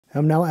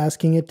I'm now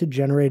asking it to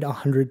generate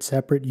 100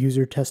 separate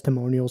user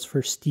testimonials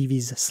for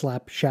Stevie's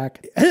Slap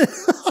Shack.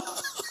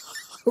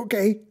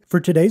 Okay. For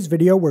today's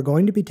video, we're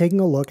going to be taking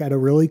a look at a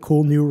really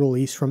cool new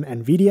release from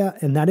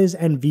NVIDIA, and that is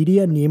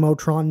NVIDIA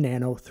Nemotron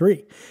Nano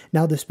 3.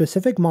 Now, the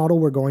specific model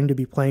we're going to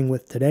be playing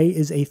with today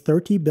is a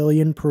 30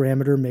 billion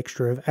parameter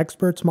mixture of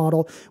experts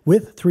model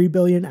with 3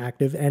 billion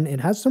active, and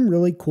it has some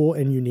really cool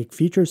and unique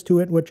features to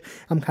it, which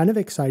I'm kind of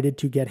excited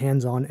to get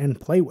hands-on and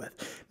play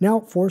with. Now,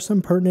 for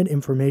some pertinent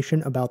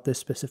information about this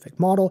specific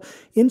model,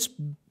 in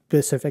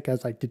specific,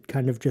 as I did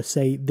kind of just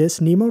say, this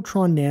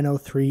Nemotron Nano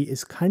 3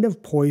 is kind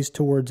of poised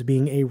towards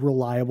being a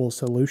reliable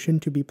solution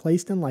to be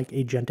placed in like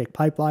agentic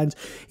pipelines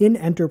in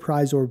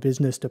enterprise or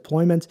business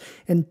deployments.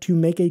 And to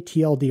make a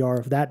TLDR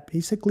of that,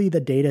 basically the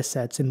data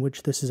sets in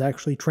which this is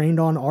actually trained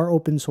on are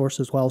open source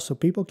as well, so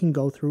people can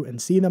go through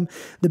and see them.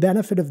 The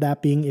benefit of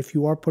that being, if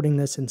you are putting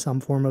this in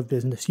some form of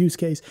business use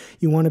case,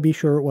 you want to be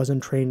sure it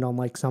wasn't trained on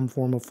like some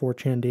form of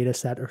 4chan data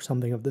set or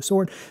something of the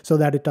sort, so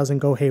that it doesn't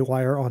go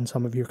haywire on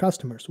some of your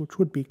customers, which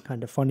would be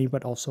kind of funny,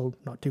 but also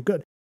not too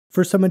good.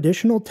 For some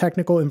additional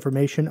technical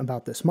information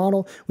about this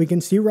model, we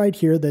can see right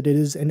here that it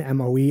is an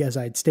MOE, as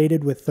I had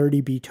stated, with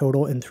 30B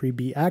total and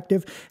 3B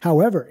active.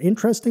 However,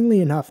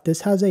 interestingly enough,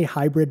 this has a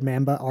hybrid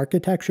Mamba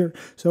architecture,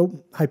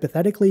 so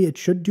hypothetically it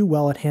should do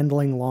well at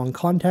handling long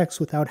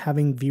contexts without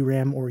having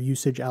VRAM or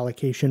usage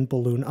allocation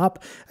balloon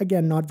up.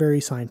 Again, not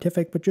very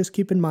scientific, but just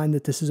keep in mind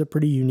that this is a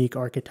pretty unique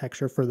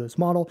architecture for this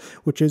model,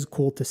 which is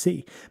cool to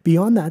see.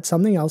 Beyond that,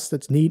 something else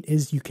that's neat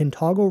is you can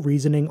toggle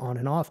reasoning on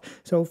and off,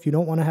 so if you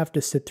don't want to have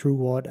to sit through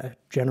what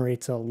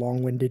generates a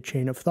long-winded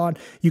chain of thought,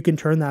 you can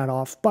turn that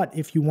off. But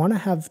if you want to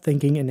have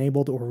thinking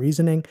enabled or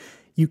reasoning,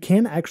 you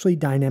can actually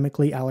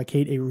dynamically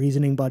allocate a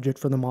reasoning budget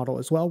for the model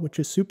as well, which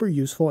is super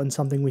useful and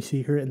something we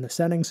see here in the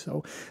settings.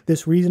 So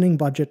this reasoning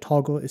budget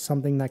toggle is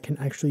something that can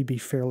actually be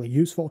fairly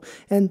useful.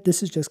 And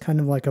this is just kind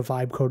of like a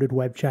vibe-coded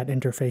web chat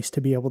interface to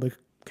be able to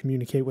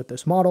communicate with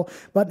this model,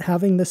 but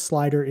having this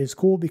slider is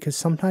cool because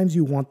sometimes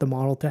you want the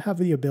model to have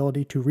the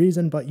ability to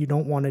reason, but you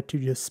don't want it to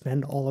just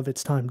spend all of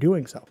its time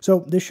doing so.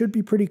 So this should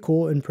be pretty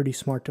cool and pretty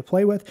smart to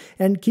play with,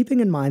 and keeping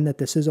in mind that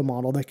this is a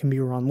model that can be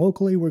run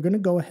locally, we're going to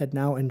go ahead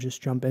now and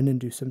just jump in and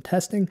do some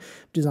testing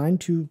designed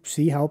to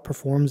see how it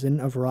performs in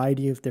a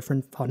variety of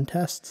different fun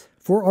tests.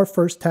 For our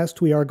first test,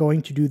 we are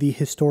going to do the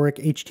historic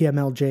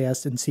HTML,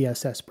 JS, and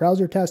CSS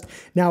browser test.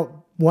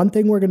 Now, one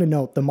thing we're going to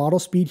note, the model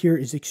speed here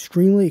is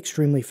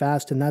extremely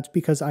fast, and that's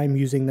because I'm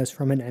using this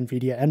from an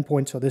NVIDIA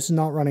endpoint, so this is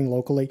not running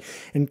locally,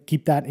 and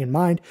keep that in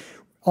mind.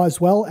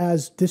 As well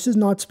as this is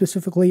not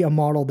specifically a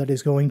model that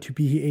is going to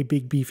be a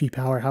big beefy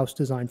powerhouse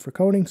designed for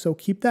coding, so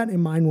keep that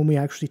in mind when we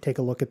actually take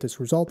a look at this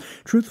result.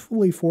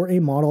 Truthfully, for a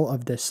model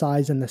of this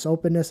size and this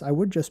openness, I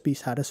would just be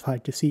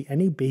satisfied to see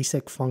any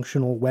basic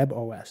functional web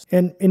OS.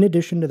 And in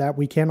addition to that,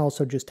 we can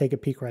also just take a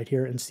peek right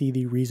here and see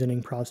the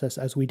reasoning process,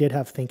 as we did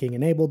have thinking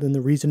enabled and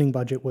the reasoning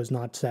budget was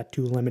not set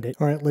to limited.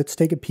 All right, let's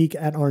take a peek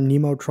at our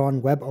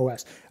Nemotron web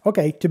OS.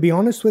 Okay, to be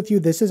honest with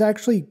you, this is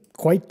actually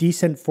quite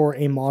decent for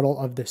a model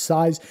of this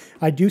size.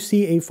 I do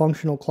see a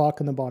functional clock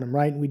in the bottom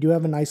right. We do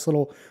have a nice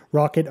little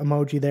rocket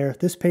emoji there.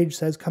 This page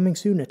says coming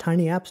soon, a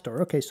tiny app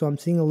store. Okay, so I'm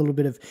seeing a little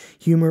bit of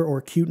humor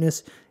or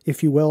cuteness,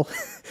 if you will.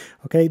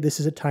 Okay, this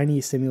is a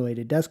tiny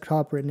simulated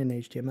desktop written in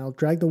HTML.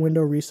 Drag the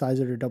window, resize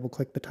it, or double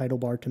click the title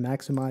bar to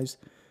maximize.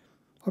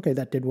 Okay,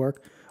 that did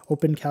work.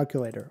 Open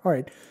calculator. All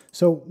right,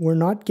 so we're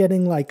not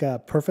getting like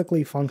a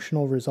perfectly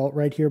functional result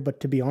right here, but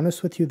to be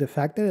honest with you, the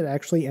fact that it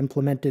actually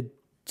implemented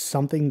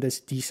something this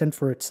decent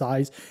for its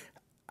size,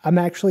 I'm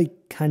actually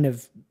kind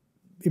of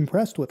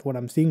impressed with what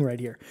I'm seeing right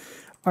here.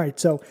 All right,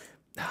 so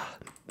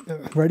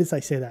right as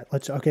I say that,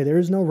 okay, there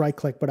is no right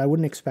click, but I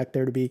wouldn't expect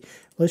there to be.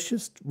 Let's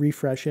just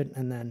refresh it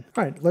and then,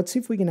 all right, let's see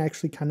if we can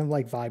actually kind of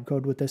like vibe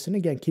code with this. And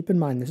again, keep in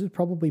mind, this is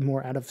probably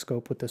more out of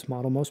scope with this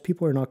model. Most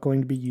people are not going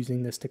to be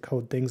using this to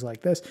code things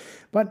like this,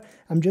 but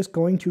I'm just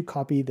going to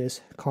copy this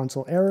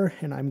console error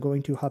and I'm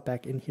going to hop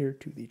back in here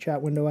to the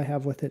chat window I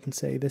have with it and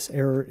say, this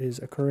error is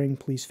occurring,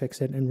 please fix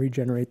it and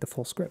regenerate the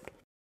full script.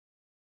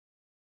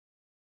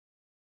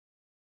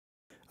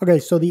 Okay,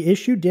 so the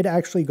issue did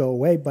actually go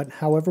away, but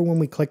however, when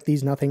we click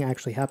these, nothing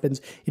actually happens.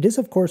 It is,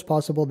 of course,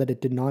 possible that it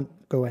did not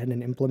go ahead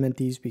and implement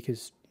these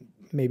because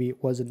maybe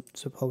it wasn't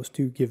supposed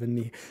to, given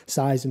the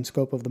size and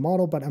scope of the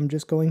model, but I'm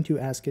just going to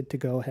ask it to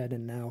go ahead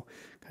and now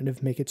kind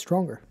of make it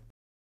stronger.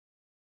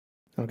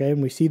 Okay,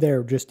 and we see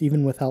there, just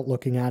even without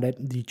looking at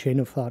it, the chain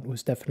of thought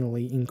was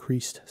definitely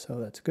increased, so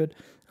that's good.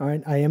 All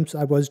right, I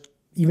was,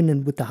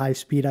 even with the high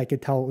speed, I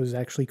could tell it was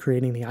actually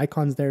creating the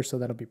icons there, so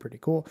that'll be pretty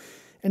cool.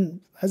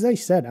 And as I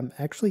said, I'm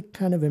actually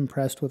kind of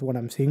impressed with what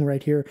I'm seeing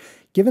right here,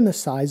 given the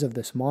size of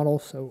this model.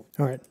 So,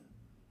 all right,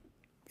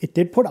 it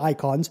did put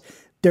icons.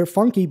 They're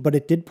funky, but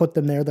it did put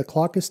them there. The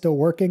clock is still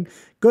working.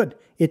 Good.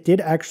 It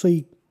did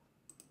actually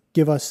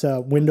give us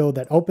a window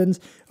that opens.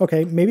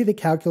 Okay, maybe the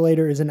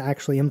calculator isn't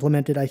actually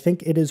implemented. I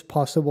think it is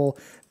possible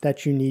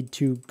that you need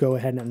to go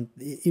ahead and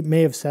it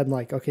may have said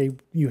like, okay,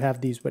 you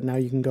have these, but now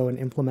you can go and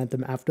implement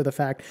them after the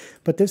fact.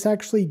 But this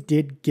actually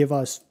did give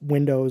us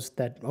windows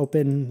that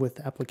open with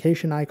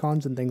application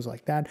icons and things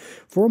like that.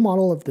 For a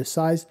model of this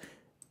size,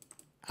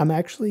 I'm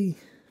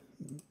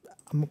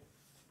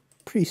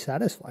pretty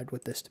satisfied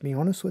with this, to be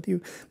honest with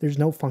you. There's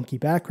no funky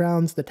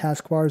backgrounds. The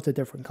taskbar is a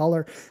different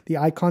color. The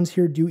icons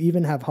here do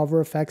even have hover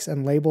effects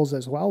and labels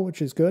as well,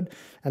 which is good.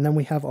 And then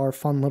we have our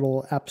fun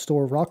little App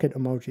Store rocket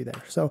emoji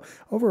there. So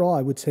overall,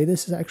 I would say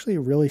this is actually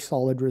a really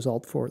solid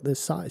result for this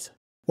size.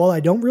 While I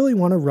don't really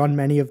want to run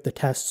many of the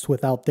tests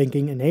without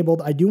thinking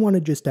enabled, I do want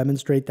to just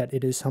demonstrate that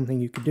it is something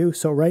you can do.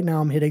 So right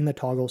now I'm hitting the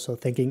toggle so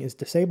thinking is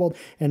disabled,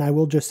 and I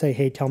will just say,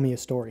 hey, tell me a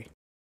story.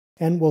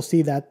 And we'll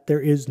see that there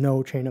is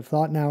no chain of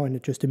thought now, and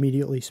it just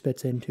immediately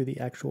spits into the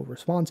actual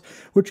response,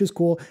 which is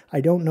cool.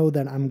 I don't know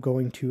that I'm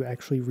going to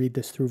actually read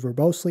this through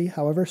verbosely.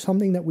 However,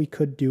 something that we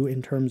could do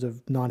in terms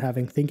of not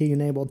having thinking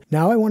enabled.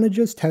 Now I want to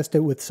just test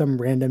it with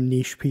some random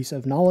niche piece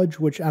of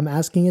knowledge, which I'm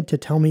asking it to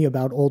tell me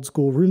about old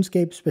school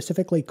RuneScape,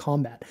 specifically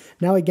combat.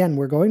 Now again,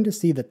 we're going to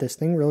see that this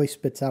thing really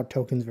spits out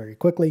tokens very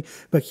quickly,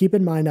 but keep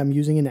in mind I'm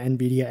using an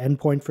NVIDIA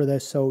endpoint for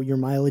this, so your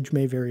mileage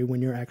may vary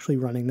when you're actually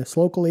running this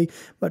locally,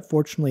 but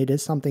fortunately it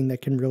is something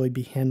that can really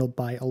be handled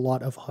by a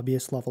lot of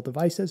hobbyist level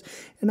devices.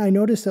 And I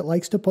notice it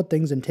likes to put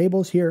things in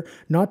tables here,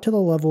 not to the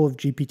level of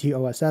GPT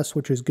OSS,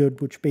 which is good,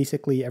 which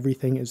basically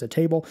everything is a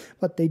table,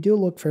 but they do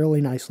look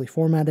fairly nicely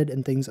formatted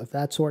and things of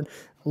that sort.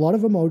 A lot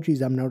of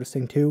emojis I'm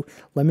noticing too.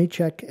 Let me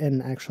check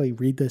and actually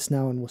read this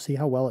now and we'll see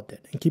how well it did.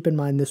 And keep in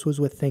mind this was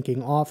with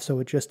thinking off, so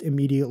it just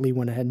immediately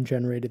went ahead and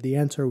generated the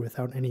answer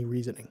without any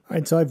reasoning. All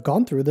right, so I've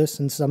gone through this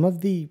and some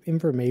of the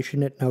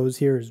information it knows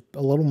here is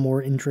a little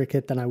more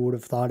intricate than I would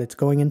have thought. It's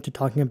going into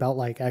talking about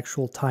like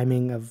actual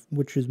timing of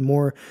which is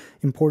more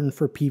important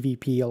for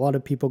PvP. A lot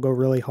of people go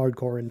really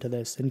hardcore into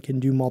this and can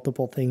do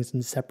multiple things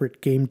in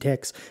separate game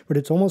ticks, but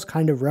it's almost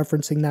kind of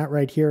referencing that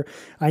right here.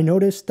 I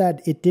noticed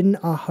that it didn't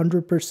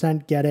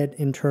 100% get it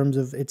in terms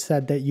of it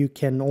said that you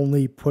can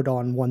only put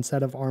on one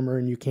set of armor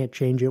and you can't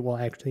change it while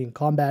actually in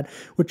combat,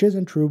 which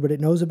isn't true, but it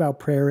knows about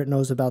prayer, it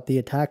knows about the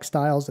attack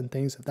styles and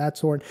things of that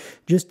sort.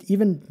 Just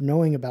even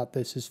knowing about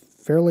this is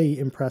fairly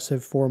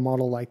impressive for a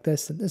model like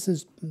this, and this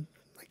is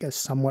like a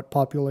somewhat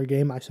popular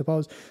game, I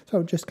suppose,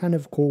 so just kind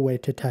of a cool way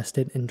to test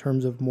it in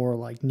terms of more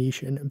like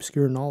niche and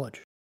obscure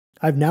knowledge.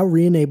 I've now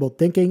re-enabled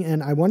thinking,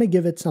 and I want to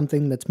give it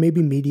something that's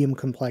maybe medium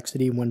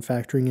complexity when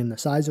factoring in the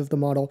size of the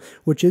model,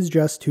 which is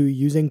just to,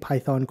 using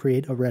Python,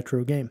 create a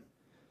retro game.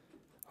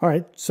 All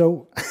right,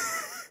 so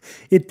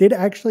it did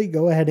actually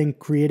go ahead and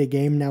create a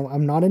game. Now,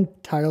 I'm not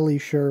entirely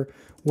sure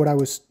what I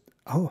was...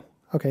 Oh,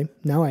 okay,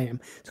 now I am.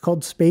 It's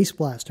called Space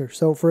Blaster.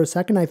 So for a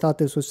second, I thought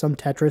this was some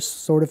Tetris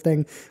sort of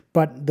thing,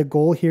 but the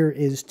goal here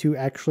is to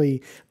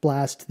actually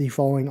blast the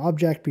following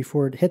object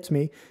before it hits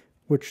me,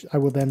 which I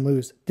will then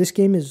lose. This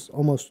game is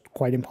almost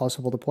quite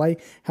impossible to play.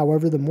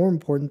 However, the more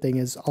important thing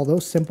is, although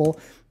simple,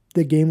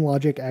 the game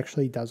logic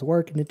actually does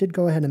work, and it did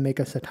go ahead and make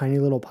us a tiny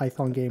little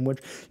Python game, which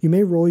you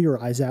may roll your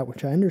eyes at,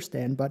 which I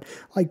understand, but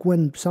like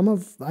when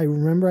I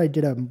remember I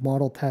did a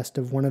model test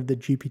of one of the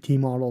GPT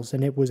models,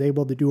 and it was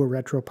able to do a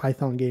retro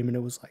Python game, and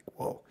it was like,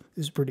 whoa,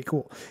 this is pretty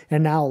cool.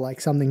 And now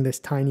like something this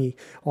tiny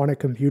on a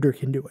computer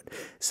can do it.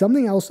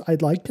 Something else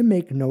I'd like to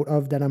make note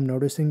of that I'm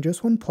noticing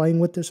just when playing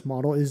with this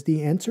model is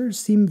the answers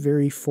seem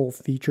very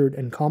full-featured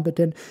and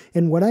competent.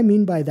 And what I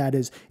mean by that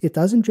is it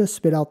doesn't just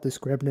spit out the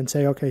script and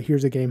say, okay,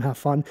 here's a game, have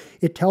fun.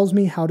 It tells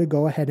me how to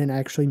go ahead and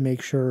actually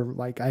make sure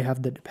like I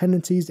have the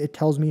dependencies. It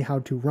tells me how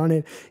to run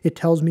it. It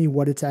tells me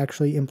what it's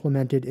actually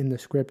implemented in the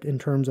script in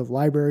terms of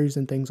libraries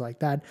and things like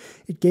that.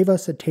 It gave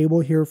us a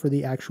table here for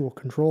the actual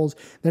controls.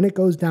 Then it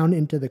goes down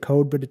into the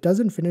code, but it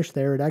doesn't finish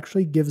there. It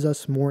actually gives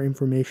us more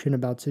information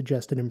about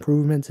suggested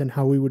improvements and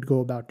how we would go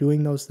about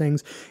doing those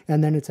things.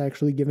 And then it's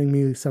actually giving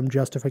me some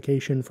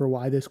justification for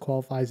why this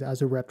qualifies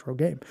as a retro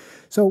game.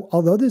 So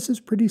although this is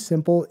pretty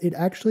simple, it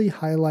actually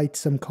highlights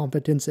some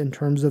competence in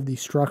terms of the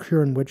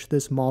structure in which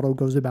this model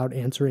goes about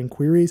answering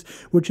queries,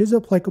 which is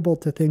applicable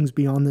to things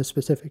beyond this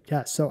specific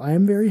test. So I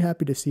am very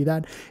happy to see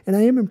that, and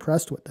I am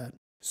impressed with that.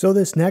 So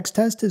this next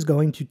test is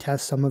going to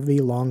test some of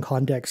the long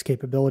context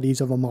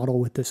capabilities of a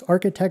model with this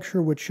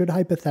architecture, which should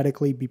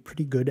hypothetically be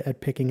pretty good at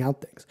picking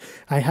out things.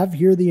 I have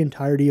here the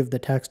entirety of the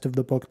text of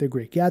the book, The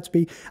Great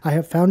Gatsby. I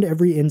have found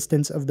every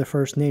instance of the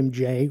first name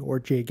J or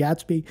J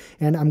Gatsby,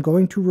 and I'm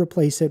going to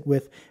replace it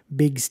with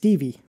Big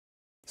Stevie.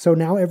 So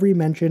now every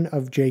mention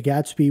of J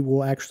Gatsby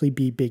will actually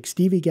be Big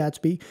Stevie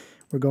Gatsby.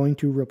 We're going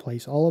to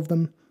replace all of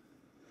them.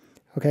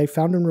 Okay,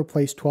 found and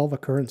replaced 12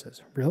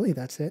 occurrences. Really?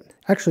 That's it?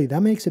 Actually,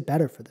 that makes it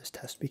better for this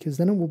test because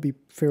then it will be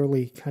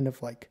fairly kind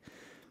of like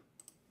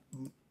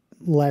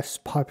less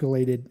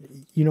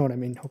populated. You know what I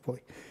mean, hopefully.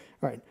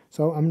 All right,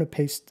 so I'm going to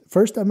paste,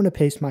 first I'm going to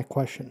paste my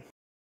question.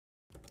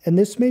 And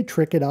this may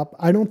trick it up.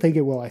 I don't think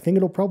it will. I think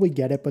it'll probably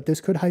get it, but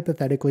this could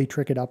hypothetically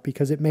trick it up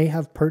because it may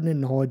have pertinent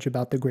knowledge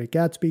about the Great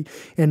Gatsby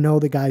and know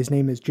the guy's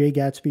name is Jay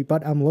Gatsby,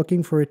 but I'm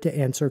looking for it to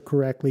answer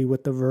correctly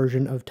with the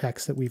version of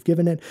text that we've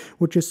given it,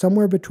 which is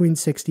somewhere between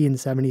 60 and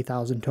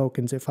 70,000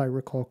 tokens, if I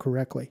recall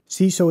correctly.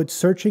 See, so it's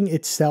searching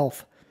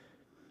itself.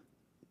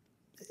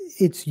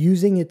 It's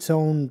using its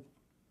own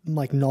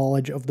like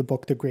knowledge of the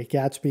book The Great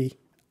Gatsby.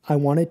 I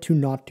want it to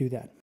not do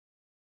that.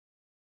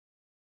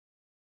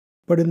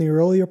 But in the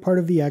earlier part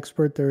of the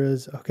expert, there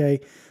is, okay,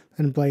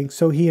 and blank.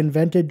 So he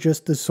invented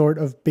just the sort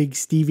of Big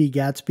Stevie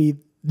Gatsby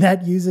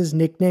that uses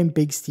nickname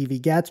Big Stevie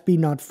Gatsby,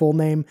 not full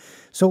name.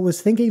 So it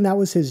was thinking that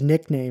was his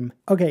nickname.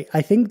 Okay,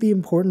 I think the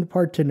important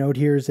part to note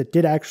here is it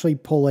did actually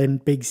pull in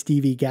Big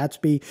Stevie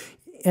Gatsby.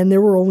 And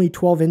there were only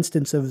 12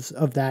 instances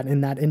of that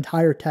in that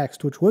entire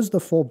text, which was the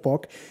full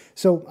book.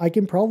 So I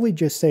can probably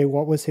just say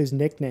what was his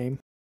nickname.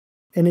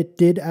 And it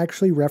did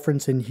actually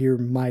reference in here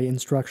my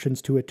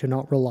instructions to it to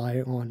not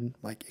rely on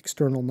like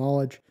external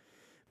knowledge.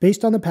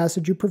 Based on the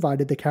passage you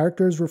provided, the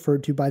character is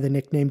referred to by the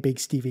nickname Big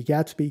Stevie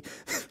Gatsby.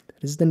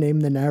 That is the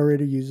name the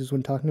narrator uses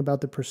when talking about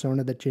the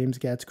persona that James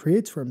Gatz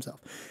creates for himself.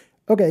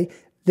 Okay.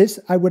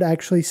 This, I would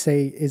actually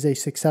say, is a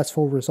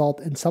successful result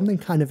and something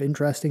kind of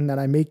interesting that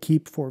I may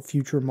keep for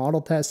future model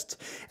tests,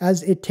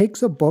 as it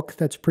takes a book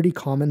that's pretty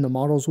common. The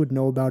models would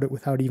know about it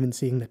without even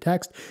seeing the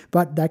text,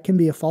 but that can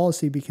be a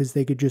fallacy because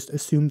they could just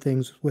assume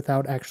things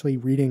without actually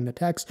reading the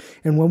text.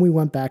 And when we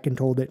went back and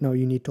told it, no,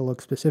 you need to look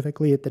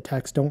specifically at the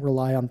text, don't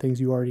rely on things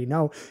you already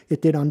know,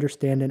 it did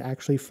understand and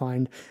actually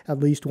find at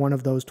least one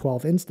of those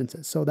 12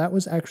 instances. So that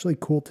was actually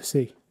cool to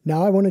see.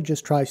 Now I want to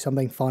just try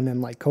something fun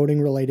and like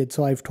coding related,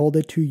 so I've told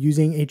it to,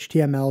 using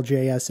HTML,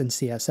 JS, and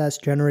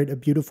CSS, generate a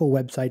beautiful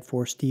website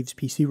for Steve's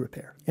PC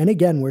repair. And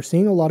again, we're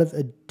seeing a lot of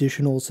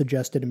additional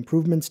suggested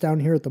improvements down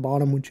here at the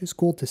bottom, which is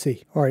cool to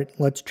see. All right,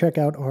 let's check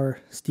out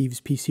our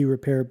Steve's PC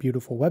repair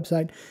beautiful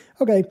website.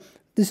 Okay,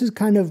 this is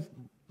kind of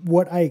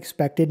what I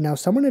expected. Now,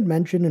 someone had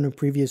mentioned in a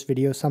previous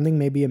video something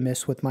may be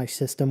amiss with my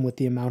system with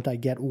the amount I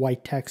get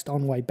white text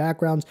on white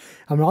backgrounds.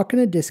 I'm not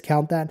going to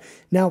discount that.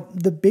 Now,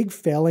 the big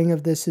failing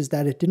of this is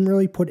that it didn't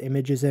really put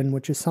images in,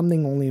 which is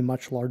something only a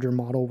much larger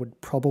model would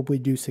probably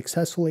do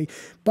successfully.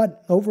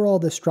 But overall,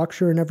 the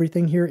structure and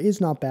everything here is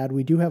not bad.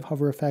 We do have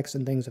hover effects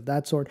and things of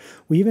that sort.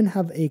 We even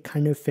have a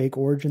kind of fake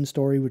origin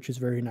story, which is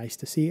very nice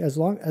to see, as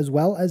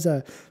well as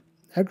a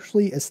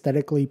actually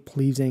aesthetically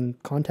pleasing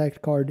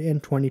contact card in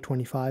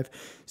 2025,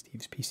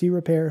 Steve's PC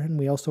repair, and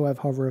we also have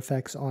hover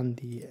effects on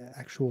the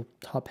actual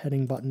top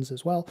heading buttons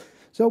as well.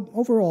 So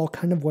overall,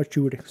 kind of what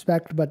you would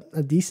expect, but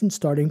a decent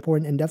starting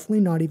point, and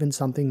definitely not even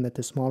something that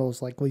this model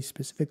is likely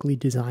specifically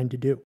designed to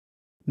do.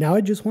 Now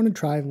I just want to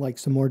try like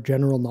some more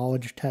general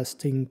knowledge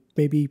testing,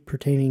 maybe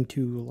pertaining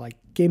to like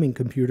gaming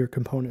computer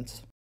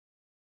components.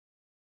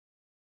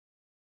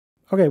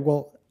 Okay,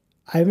 well,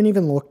 I haven't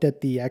even looked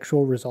at the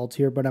actual results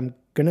here, but I'm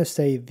gonna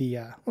say the,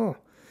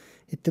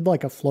 it did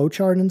like a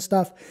flowchart and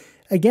stuff.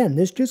 Again,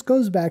 this just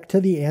goes back to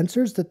the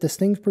answers that this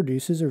thing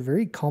produces are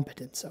very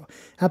competent. So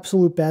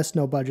absolute best,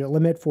 no budget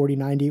limit,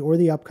 4090, or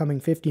the upcoming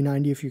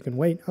 5090 if you can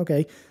wait.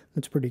 Okay,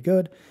 that's pretty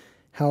good.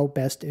 How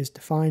best is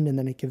defined, and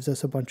then it gives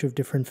us a bunch of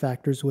different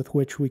factors with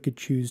which we could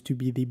choose to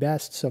be the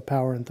best. So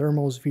power and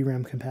thermals,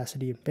 VRAM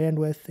capacity and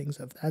bandwidth, things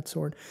of that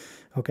sort.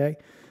 Okay.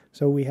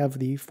 So we have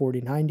the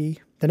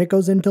 4090. Then it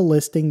goes into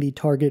listing the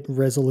target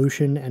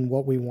resolution and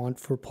what we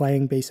want for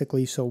playing,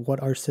 basically, so what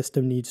our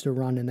system needs to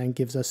run, and then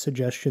gives us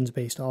suggestions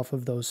based off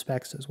of those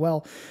specs as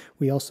well.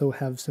 We also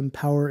have some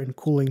power and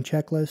cooling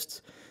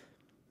checklists,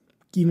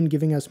 even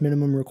giving us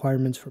minimum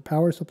requirements for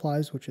power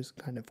supplies, which is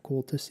kind of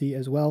cool to see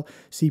as well.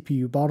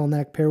 CPU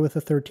bottleneck, pair with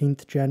a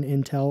 13th gen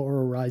Intel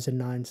or a Ryzen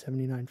 9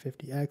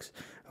 7950X.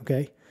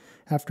 Okay.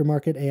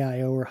 Aftermarket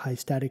AIO or high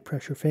static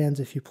pressure fans.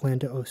 If you plan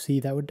to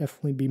OC, that would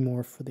definitely be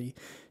more for the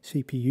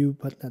CPU,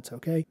 but that's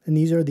okay. And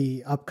these are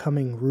the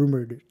upcoming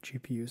rumored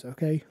GPUs,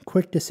 okay?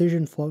 Quick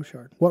decision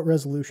flowchart. What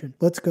resolution?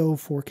 Let's go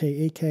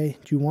 4K,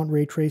 8K. Do you want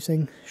ray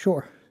tracing?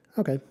 Sure.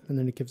 Okay, and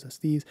then it gives us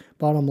these.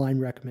 Bottom line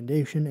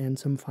recommendation and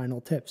some final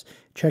tips.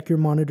 Check your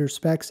monitor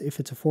specs. If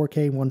it's a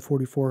 4K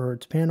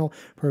 144Hz panel,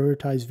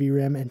 prioritize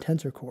VRAM and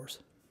tensor cores.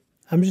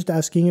 I'm just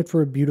asking it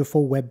for a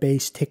beautiful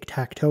web-based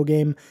tic-tac-toe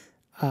game.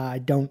 I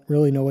don't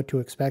really know what to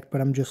expect, but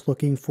I'm just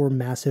looking for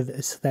massive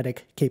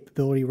aesthetic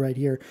capability right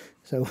here.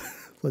 So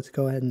let's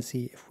go ahead and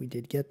see if we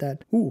did get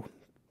that. Ooh,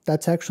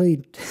 that's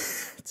actually,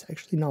 it's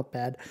actually not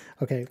bad.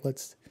 Okay,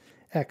 let's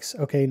X.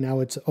 Okay, now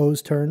it's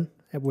O's turn,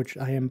 at which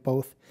I am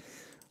both.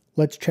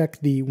 Let's check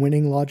the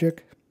winning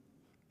logic.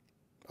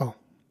 Oh,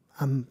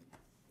 I'm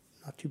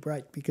not too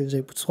bright because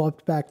it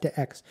swapped back to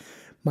X.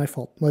 My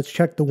fault. Let's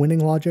check the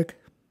winning logic.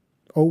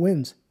 O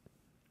wins.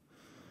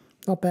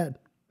 Not bad.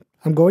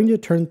 I'm going to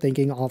turn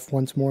thinking off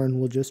once more, and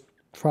we'll just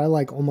try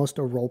like almost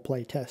a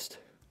roleplay test.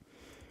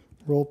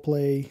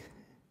 Roleplay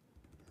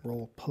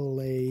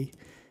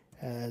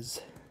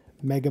as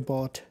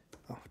Megabot.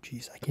 Oh,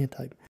 geez, I can't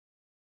type.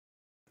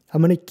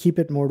 I'm going to keep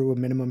it more to a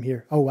minimum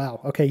here. Oh,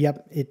 wow. Okay,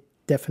 yep, it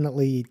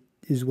definitely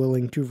is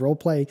willing to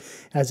roleplay,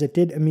 as it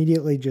did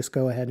immediately just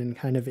go ahead and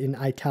kind of in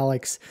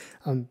italics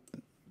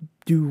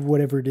do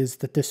whatever it is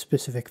that this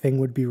specific thing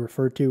would be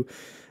referred to.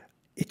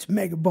 It's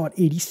Megabot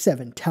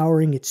 87,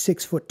 towering at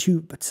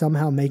 6'2", but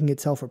somehow making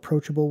itself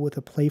approachable with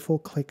a playful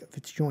click of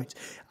its joints.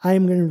 I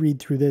am going to read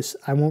through this.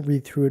 I won't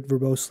read through it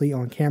verbosely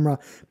on camera,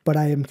 but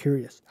I am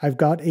curious. I've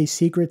got a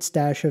secret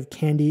stash of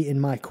candy in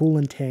my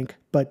coolant tank,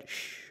 but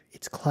shh,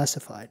 it's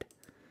classified.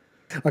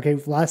 Okay,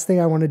 last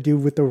thing I want to do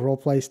with the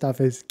roleplay stuff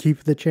is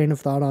keep the chain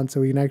of thought on so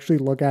we can actually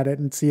look at it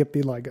and see it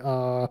be like,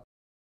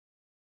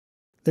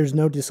 There's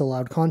no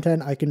disallowed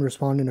content. I can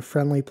respond in a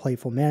friendly,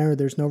 playful manner.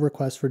 There's no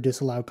request for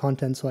disallowed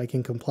content, so I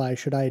can comply.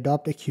 Should I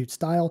adopt a cute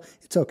style?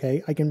 It's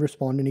okay. I can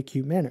respond in a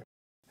cute manner.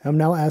 I'm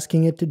now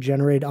asking it to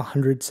generate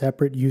 100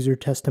 separate user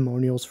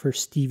testimonials for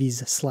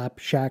Stevie's Slap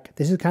Shack.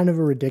 This is kind of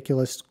a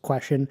ridiculous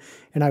question,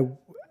 and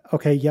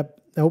okay,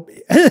 yep, nope.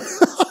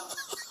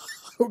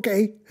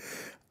 Okay.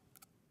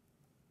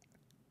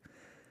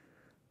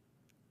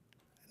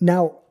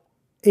 Now,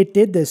 it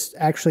did this,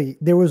 actually.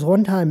 There was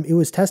one time, it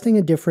was testing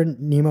a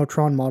different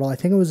Nemotron model. I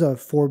think it was a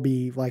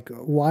 4B, like a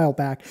while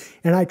back.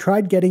 And I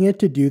tried getting it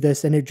to do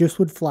this, and it just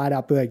would flat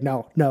out be like,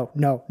 no, no,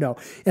 no, no.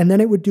 And then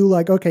it would do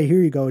like, okay,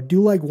 here you go.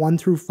 Do like 1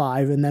 through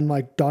 5, and then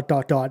like ...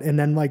 and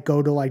then like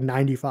go to like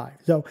 95.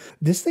 So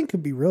this thing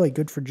could be really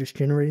good for just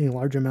generating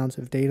large amounts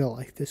of data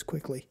like this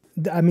quickly.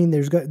 I mean,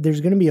 there's going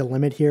to be a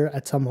limit here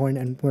at some point,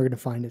 and we're going to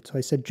find it. So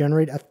I said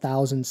generate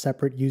 1,000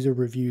 separate user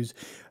reviews.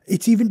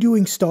 It's even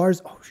doing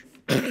stars. Oh,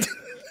 shit.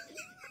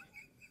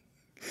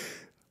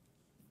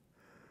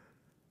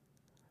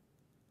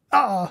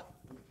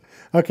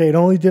 Okay, it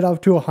only did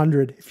up to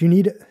 100. If you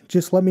need,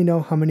 just let me know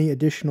how many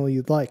additional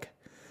you'd like.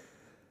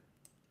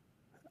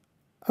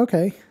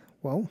 Okay,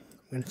 well,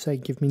 I'm going to say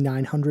give me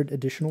 900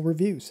 additional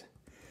reviews.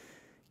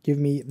 Give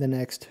me the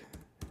next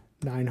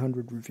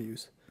 900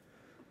 reviews.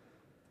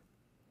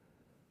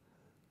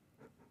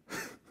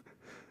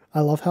 I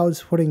love how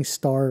it's putting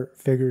star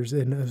figures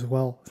in as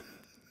well.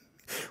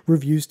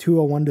 Reviews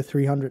 201 to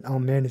 300. Oh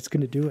man, it's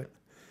going to do it.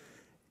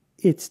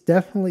 It's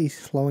definitely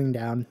slowing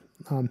down.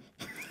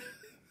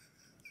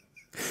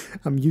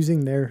 I'm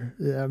using the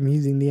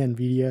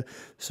NVIDIA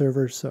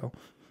server, so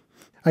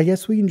I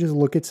guess we can just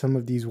look at some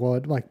of these while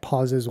it like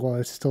pauses while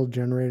it's still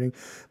generating.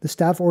 The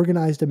staff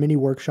organized a mini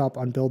workshop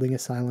on building a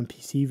silent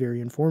PC.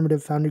 Very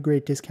informative. Found a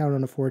great discount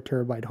on a 4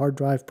 terabyte hard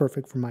drive,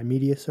 perfect for my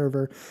media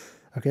server.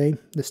 Okay,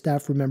 the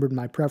staff remembered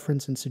my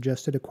preference and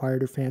suggested a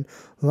quieter fan.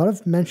 A lot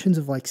of mentions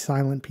of like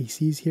silent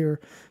PCs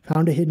here.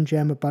 Found a hidden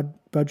gem, a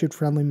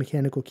budget-friendly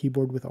mechanical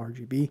keyboard with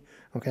RGB.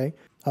 Okay,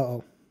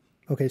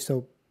 okay,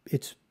 so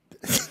it's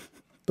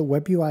the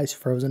web UI is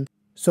frozen.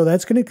 So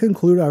that's going to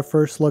conclude our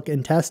first look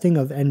and testing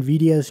of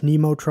NVIDIA's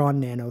Nemotron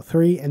Nano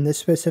 3, in this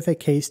specific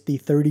case, the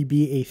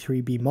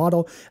 30B-A3B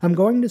model. I'm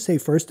going to say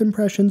first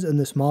impressions in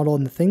this model,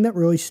 and the thing that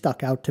really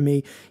stuck out to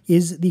me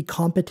is the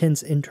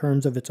competence in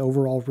terms of its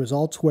overall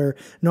results, where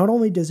not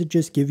only does it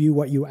just give you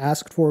what you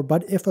asked for,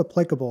 but if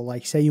applicable,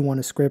 like say you want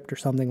a script or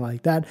something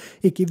like that,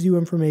 it gives you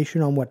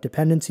information on what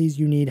dependencies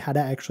you need, how to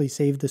actually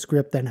save the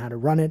script, then how to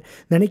run it.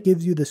 Then it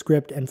gives you the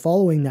script, and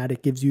following that,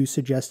 it gives you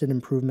suggested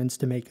improvements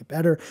to make it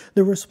better.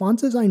 The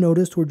responses I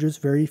noticed were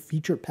just very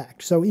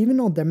feature-packed. So even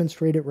I'll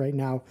demonstrate it right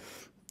now.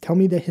 Tell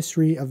me the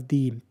history of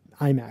the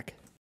iMac.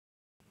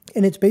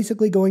 And it's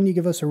basically going to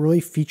give us a really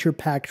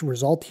feature-packed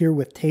result here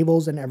with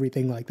tables and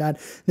everything like that.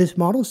 This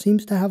model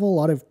seems to have a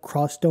lot of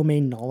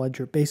cross-domain knowledge,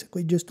 or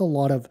basically just a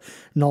lot of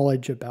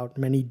knowledge about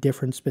many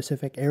different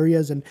specific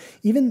areas. And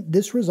even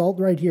this result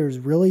right here is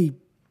really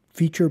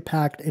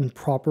feature-packed and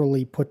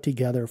properly put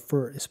together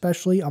for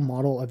especially a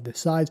model of this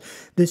size.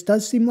 This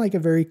does seem like a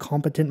very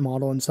competent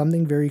model and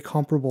something very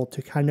comparable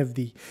to kind of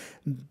the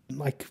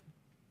like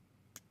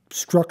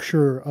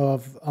structure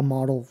of a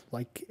model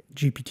like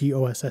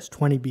GPT-OSS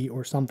 20B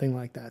or something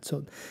like that.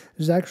 So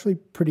it's actually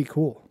pretty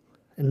cool.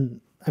 And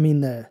I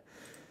mean, the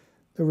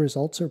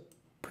results are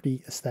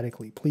pretty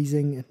aesthetically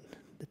pleasing, and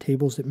the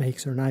tables it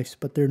makes are nice,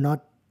 but they're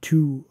not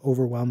too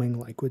overwhelming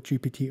like with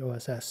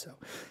GPT-OSS. So,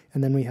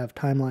 and then we have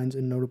timelines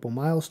and notable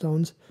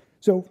milestones.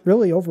 So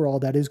really overall,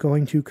 that is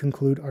going to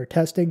conclude our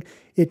testing.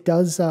 It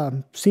does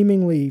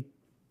seemingly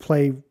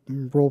play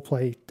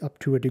roleplay up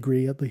to a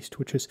degree at least,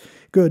 which is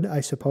good,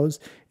 I suppose.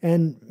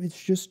 And it's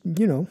just,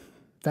 you know,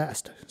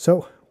 fast.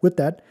 So with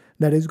that,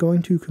 that is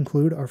going to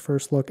conclude our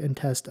first look and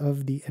test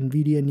of the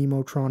NVIDIA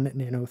Nemotron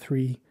Nano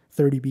 3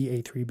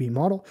 30B-A3B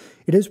model.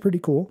 It is pretty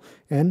cool,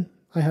 and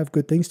I have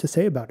good things to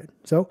say about it.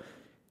 So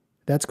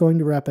that's going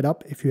to wrap it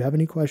up. If you have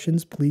any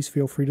questions, please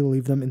feel free to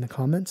leave them in the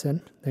comments,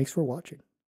 and thanks for watching.